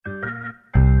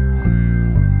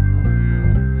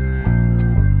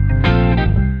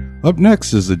Up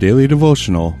next is the Daily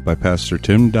Devotional by Pastor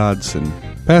Tim Dodson,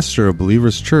 pastor of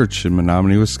Believers Church in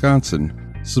Menominee, Wisconsin.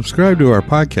 Subscribe to our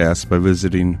podcast by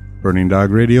visiting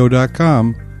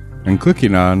BurningDogRadio.com and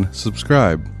clicking on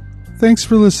subscribe. Thanks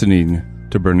for listening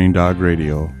to Burning Dog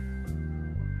Radio.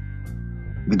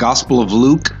 The Gospel of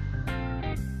Luke,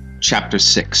 chapter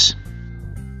 6.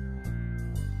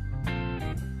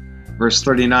 Verse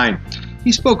 39.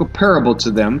 He spoke a parable to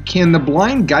them. Can the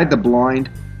blind guide the blind?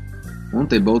 Won't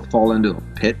they both fall into a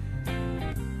pit?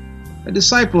 A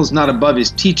disciple is not above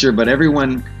his teacher, but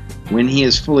everyone, when he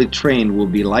is fully trained, will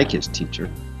be like his teacher.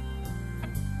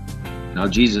 Now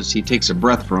Jesus, he takes a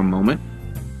breath for a moment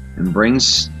and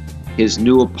brings his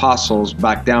new apostles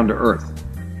back down to earth.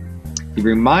 He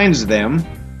reminds them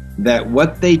that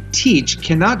what they teach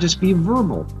cannot just be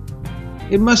verbal.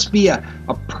 It must be a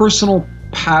personal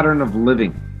pattern of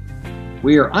living.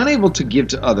 We are unable to give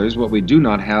to others what we do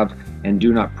not have and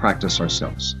do not practice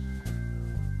ourselves.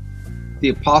 The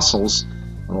apostles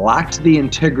lacked the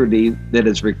integrity that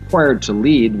is required to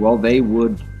lead. Well, they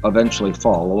would eventually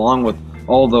fall, along with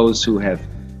all those who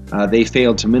they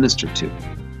failed to minister to.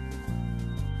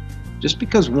 Just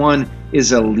because one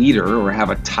is a leader or have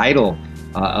a title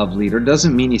of leader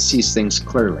doesn't mean he sees things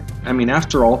clearly. I mean,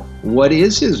 after all, what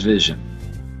is his vision?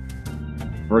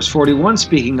 Verse 41,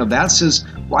 speaking of that, says,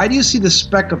 "Why do you see the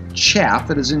speck of chaff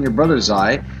that is in your brother's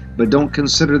eye, but don't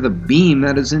consider the beam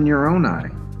that is in your own eye?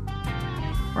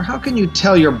 Or how can you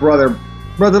tell your brother,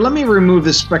 let me remove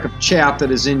this speck of chaff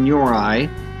that is in your eye,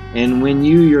 and when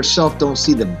you yourself don't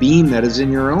see the beam that is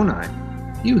in your own eye?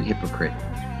 You hypocrite.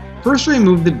 First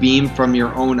remove the beam from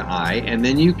your own eye, and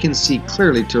then you can see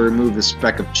clearly to remove the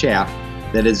speck of chaff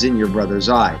that is in your brother's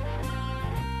eye."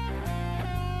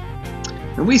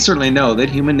 And we certainly know that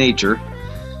human nature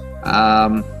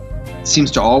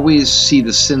seems to always see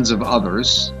the sins of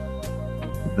others,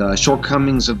 the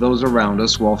shortcomings of those around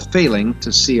us, while failing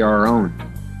to see our own.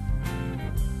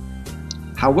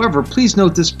 However, please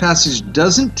note this passage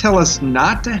doesn't tell us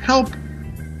not to help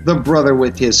the brother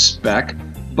with his speck,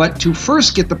 but to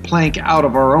first get the plank out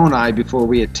of our own eye before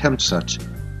we attempt such.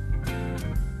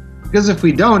 Because if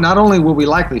we don't, not only will we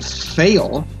likely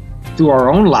fail through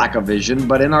our own lack of vision,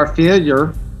 but in our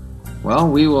failure, well,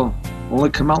 we will only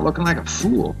come out looking like a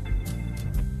fool.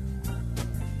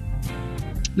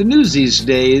 The news these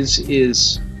days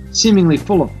is seemingly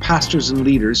full of pastors and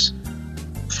leaders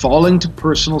falling to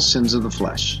personal sins of the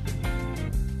flesh.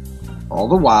 All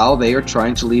the while, they are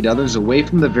trying to lead others away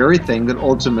from the very thing that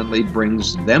ultimately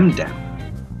brings them down.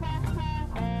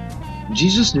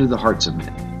 Jesus knew the hearts of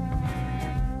men.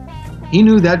 He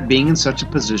knew that being in such a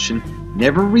position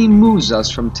never removes us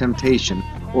from temptation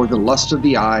or the lust of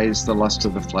the eyes, the lust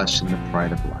of the flesh, and the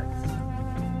pride of life.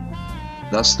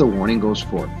 Thus the warning goes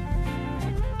forth.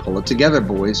 Pull it together,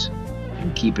 boys,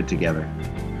 and keep it together,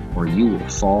 or you will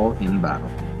fall in battle.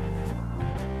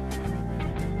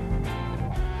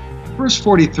 Verse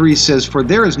 43 says, "For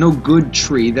there is no good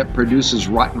tree that produces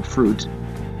rotten fruit,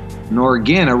 nor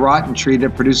again a rotten tree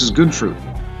that produces good fruit.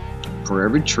 For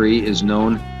every tree is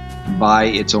known by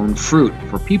its own fruit.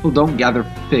 For people don't gather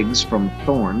figs from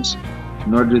thorns,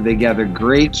 nor do they gather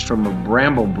grapes from a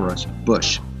bramble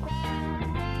bush.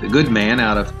 The good man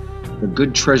out of the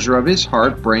good treasure of his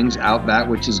heart brings out that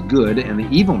which is good, and the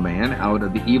evil man out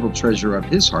of the evil treasure of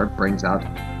his heart brings out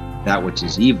that which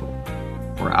is evil.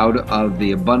 For out of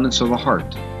the abundance of the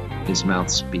heart his mouth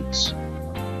speaks."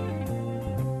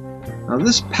 Now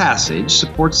this passage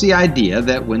supports the idea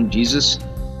that when Jesus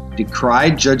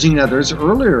decried judging others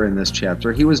earlier in this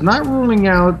chapter, he was not ruling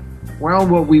out, well,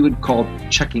 what we would call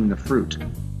checking the fruit.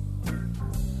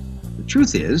 The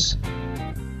truth is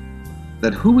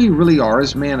that who we really are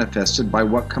is manifested by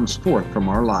what comes forth from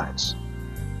our lives.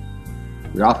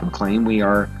 We often claim we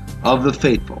are of the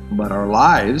faithful, but our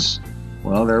lives,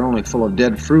 well, they're only full of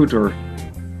dead fruit or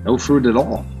no fruit at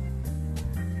all.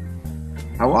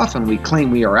 How often we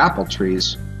claim we are apple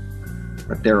trees,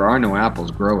 but there are no apples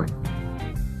growing.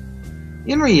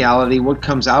 In reality, what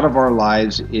comes out of our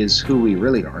lives is who we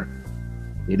really are.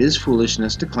 It is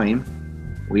foolishness to claim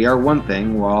we are one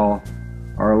thing while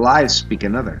our lives speak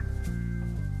another.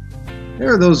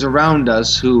 There are those around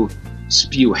us who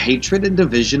spew hatred and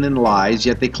division and lies,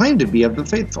 yet they claim to be of the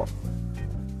faithful.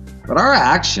 But our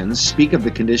actions speak of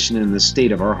the condition and the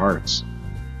state of our hearts.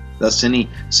 Thus, any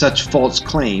such false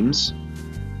claims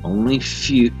only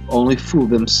fool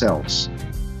themselves.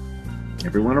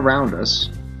 Everyone around us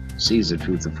sees the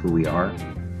truth of who we are.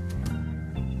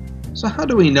 So how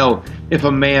do we know if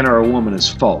a man or a woman is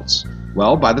false?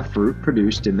 Well, by the fruit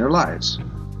produced in their lives.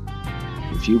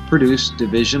 If you produce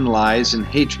division, lies, and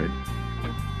hatred,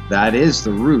 that is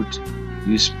the root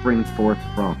you spring forth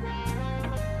from.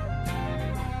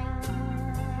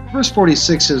 Verse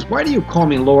 46 says, "Why do you call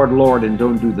me Lord, Lord, and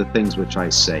don't do the things which I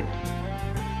say?"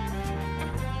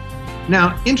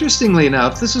 Now, interestingly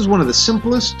enough, this is one of the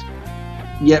simplest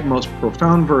yet most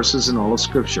profound verses in all of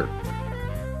Scripture.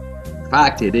 In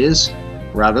fact, it is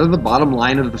rather the bottom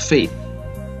line of the faith.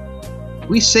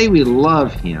 We say we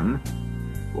love Him.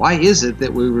 Why is it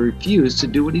that we refuse to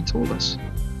do what He told us?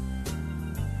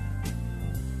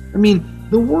 I mean,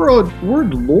 the word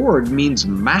Lord means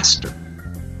master.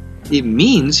 It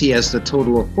means He has the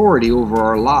total authority over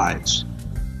our lives.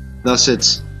 Thus,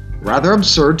 it's rather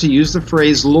absurd to use the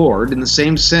phrase Lord in the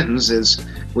same sentence as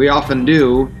we often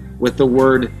do with the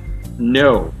word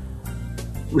no.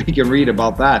 We can read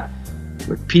about that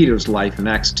with Peter's life in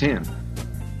Acts 10.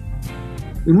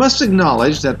 We must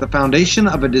acknowledge that the foundation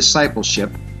of a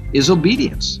discipleship is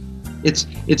obedience.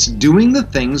 It's doing the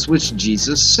things which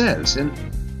Jesus says, and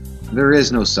there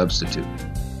is no substitute.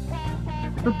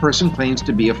 If a person claims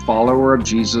to be a follower of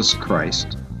Jesus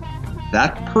Christ,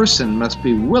 that person must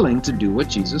be willing to do what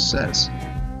Jesus says.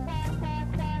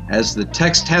 As the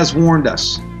text has warned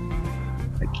us,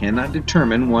 I cannot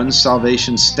determine one's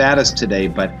salvation status today,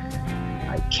 but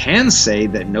I can say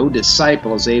that no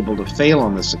disciple is able to fail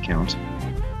on this account.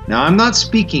 Now, I'm not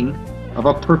speaking of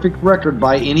a perfect record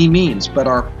by any means, but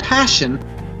our passion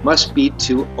must be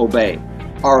to obey.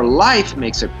 Our life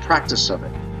makes a practice of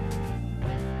it.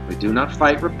 We do not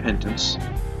fight repentance,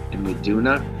 and we do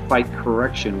not fight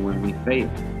correction when we fail.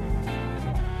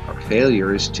 Our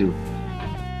failure is to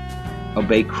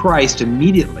obey Christ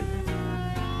immediately.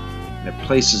 It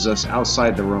places us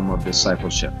outside the realm of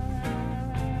discipleship.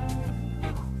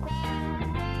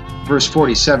 Verse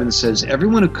 47 says,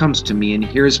 "Everyone who comes to me and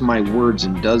hears my words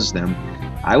and does them,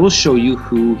 I will show you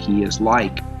who he is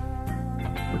like.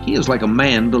 For he is like a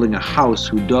man building a house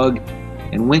who dug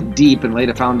and went deep and laid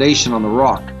a foundation on the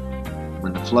rock.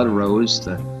 When the flood arose,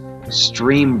 the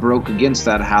stream broke against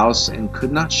that house and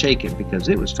could not shake it because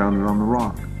it was founded on the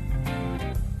rock.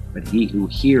 But he who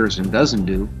hears and doesn't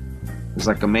do is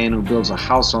like a man who builds a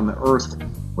house on the earth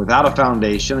without a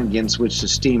foundation, against which the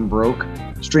stream broke,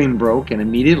 and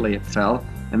immediately it fell,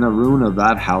 and the ruin of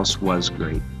that house was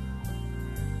great."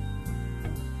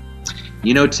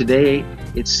 You know, today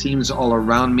it seems all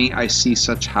around me I see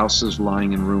such houses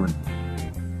lying in ruin.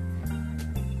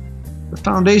 The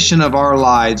foundation of our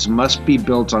lives must be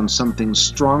built on something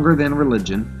stronger than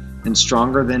religion and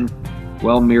stronger than,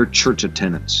 well, mere church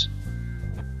attendance.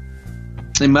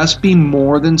 It must be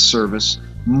more than service,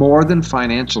 more than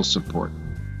financial support.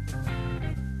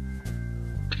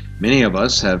 Many of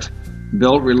us have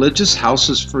built religious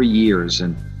houses for years,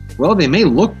 and, well, they may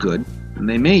look good, and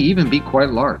they may even be quite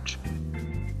large.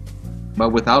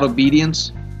 But without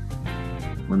obedience,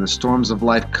 when the storms of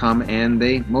life come, and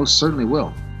they most certainly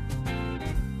will,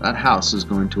 that house is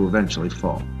going to eventually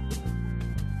fall.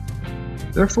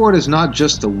 Therefore, it is not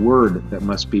just the Word that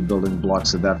must be building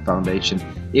blocks of that foundation.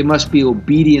 It must be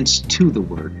obedience to the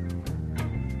Word.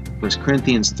 1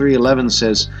 Corinthians 3:11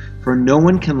 says, "For no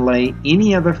one can lay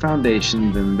any other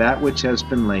foundation than that which has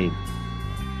been laid,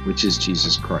 which is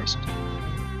Jesus Christ."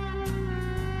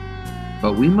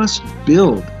 But we must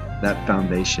build that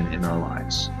foundation in our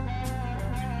lives.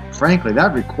 Frankly,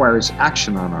 that requires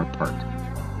action on our part.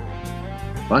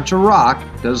 A bunch of rock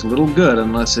does little good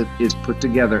unless it is put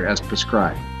together as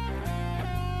prescribed.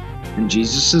 And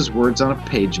Jesus' words on a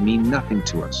page mean nothing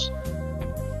to us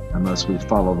unless we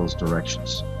follow those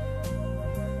directions.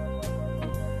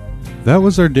 That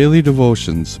was our daily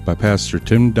devotions by Pastor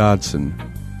Tim Dodson.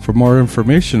 For more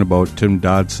information about Tim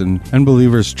Dodson and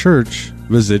Believers Church,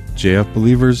 visit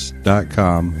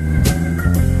jfbelievers.com.